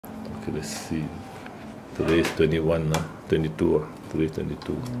Okay, let's see. Today is 21, 22. Today is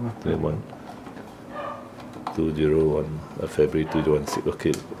 22, 21. 201, February 2016.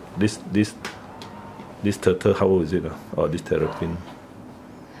 Okay, this turtle, how old is it? Or this terrapin?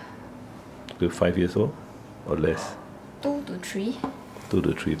 5 years old or less? 2 to 3. 2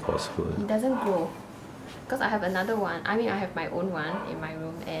 to 3 possible. He doesn't grow. Because I have another one. I mean, I have my own one in my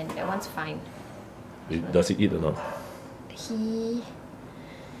room, and that one's fine. Does he eat or not? He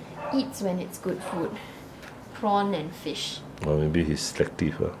eats when it's good food. Prawn and fish. Or maybe he's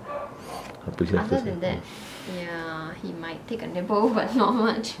selective. Other than that, yeah, he might take a nibble, but not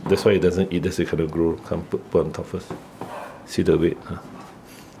much. That's why he doesn't eat. That's why he cannot grow. Come put on top first. See the weight.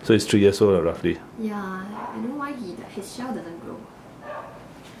 So it's 3 years old roughly. Yeah, I don't know why his shell doesn't grow.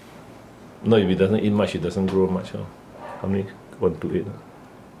 No, if he doesn't eat much, he doesn't grow much. How many? 1 to 8.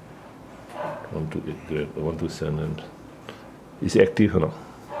 1 to 8, great. 1 to 7. Is he active or not?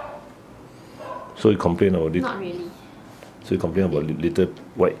 So you complain about it? Not really. So you complain about little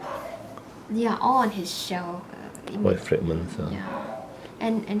white? Yeah, all on his shell. White fragments. Yeah,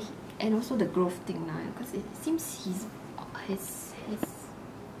 and also the growth thing now, because it seems it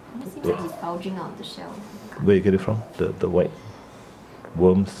seems like he's bulging out of the shell. Where you get it from? The white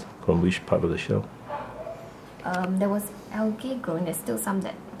worms from which part of the shell? There was algae growing. There's still some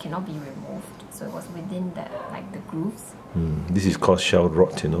that cannot be removed, so it was within that, like the grooves. This is called shell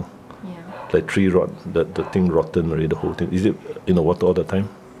rot, you know. Yeah. Like tree rot. The thing rotten already. The whole thing. Is it in the water all the time?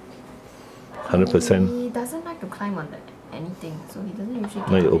 100%. He doesn't like to climb on anything, so he doesn't usually.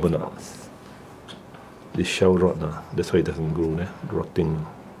 Now you open up. This shell rot, that's why it doesn't grow.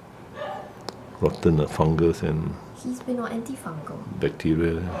 Rotten fungus and. He's been on anti-fungal.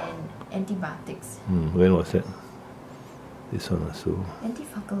 Bacteria. And antibiotics. When was that? This one also.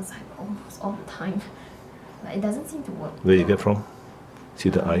 Anti-fungal is like almost all the time. Like, it doesn't seem to work. Where you get from? See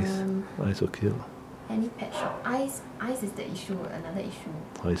the eyes? Eyes okay. Any pet shop. Eyes is the issue. Another issue.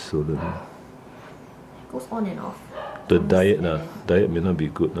 Eyes swollen. It goes on and off. The diet may not be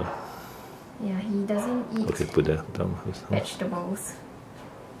good. Yeah, he doesn't eat. Okay, put that down first. Vegetables.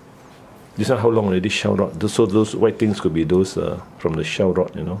 This one how long already? Shell rot. So those white things could be those from the shell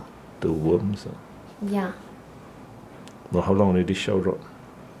rot, you know, the worms. Yeah. No, how long already shell rot?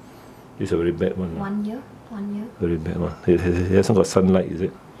 It's a very bad one. 1 year. 1 year. Very bad one. He hasn't got sunlight, is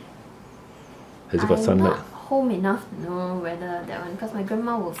it? Has it got sunlight? I'm not home enough to know whether that one, because my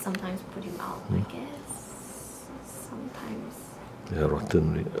grandma will sometimes put him out. I guess sometimes. Yeah,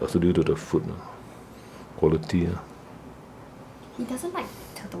 rotten. Also due to the food quality. He doesn't like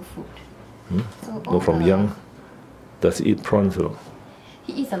turtle food. So no, from young. Does he eat prawns or?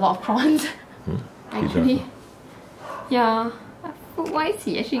 He eats a lot of prawns. Actually. Yeah. Food-wise,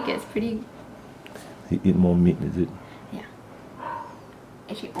 he actually gets pretty. He eat more meat, is it? Yeah.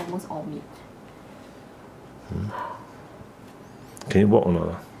 Actually, almost all meat. Can he walk or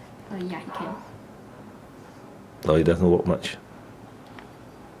not? Yeah, he can. No, he doesn't walk much.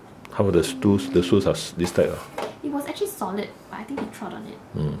 How about the stools? The stools are this type. It was actually solid, but I think he trod on it.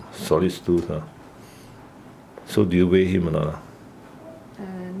 Solid stools. So do you weigh him or not?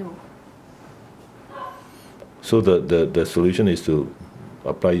 No. So the solution is to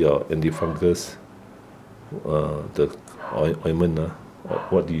apply your anti-fungus, the ointment.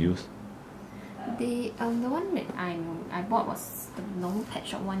 What do you use? The one that I bought was the normal pet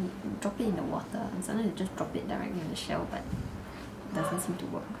shop one. You drop it in the water, and sometimes you just drop it directly in the shell, but it doesn't seem to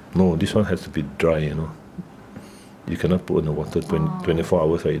work. No, this one has to be dry, you know. You cannot put in the water 24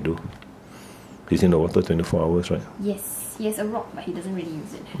 hours like you do. He's in the water 24 hours, right? Yes, he has a rock, but he doesn't really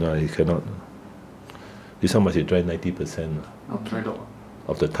use it. No, he cannot. This one must be dry 90%. Okay.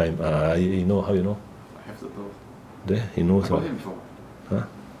 Of the time. You know how you know? I have the both. There, he knows. I bought him before.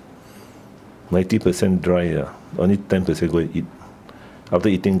 90% dry. Only 10% go and eat. After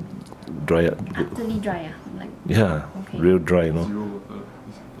eating, dry. Utterly dry, like. Yeah, okay. Real dry, you know. Zero water.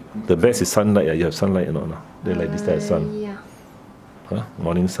 The best is sunlight. You have sunlight or not? They like this type of sun. Yeah.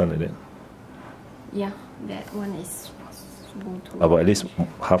 Morning sun like that. Yeah, that one is possible too. About at least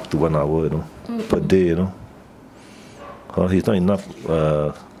half to 1 hour, you know, per day, you know. He's not enough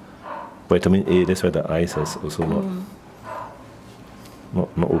vitamin A. That's why the eyes is also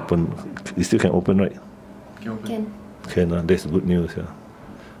not open. You still can open, right? Can. That's good news. Yeah.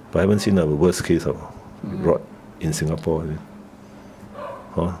 But I haven't seen a worst case of rot in Singapore.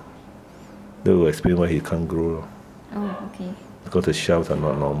 That will explain why he can't grow. Oh, okay. Because the shells are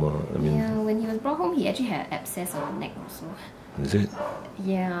not normal. I mean. Yeah, when he was brought home, he actually had abscess on the neck also. Is it?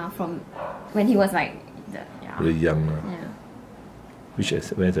 Yeah, from when he was like really young. Yeah.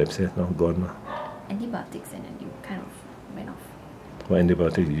 Where's the abscess now? Gone. Antibiotics, and then it kind of went off. What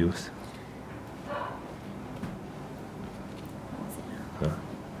antibiotic you use? What was it now? Huh?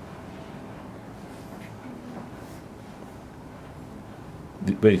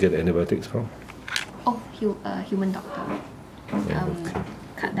 Where you get antibiotics from? Oh, human doctor. Okay.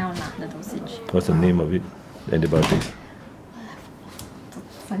 Cut down the dosage. What's the name of it? Antibiotics?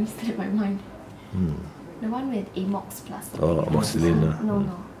 Funny state my mind. The one with Amox plus. Oh, amoxicillin. No,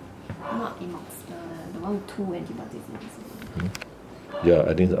 not Amox. The one with 2 antibiotics in it. Yeah,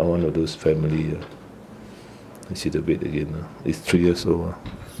 I think one of those family. I see the weight again. It's 3 years old.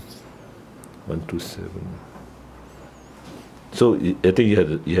 127. So I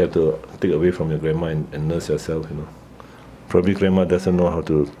think you have to take away from your grandma and nurse yourself. Probably grandma doesn't know how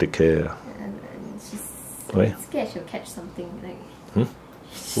to take care. And she's Why? scared she'll catch something. Who?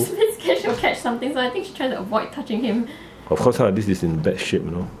 She's a bit scared she'll catch something, so I think she's trying to avoid touching him. Of course, this is in bad shape,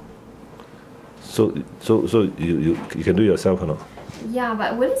 So you can do it yourself or not? Yeah,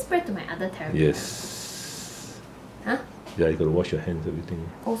 but will it spread to my other terrapin? Yes. Huh? Yeah, you gotta wash your hands, everything.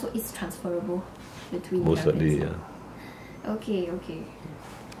 Also, it's transferable between Most likely, terrapins. yeah. Okay.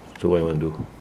 So what you want to do?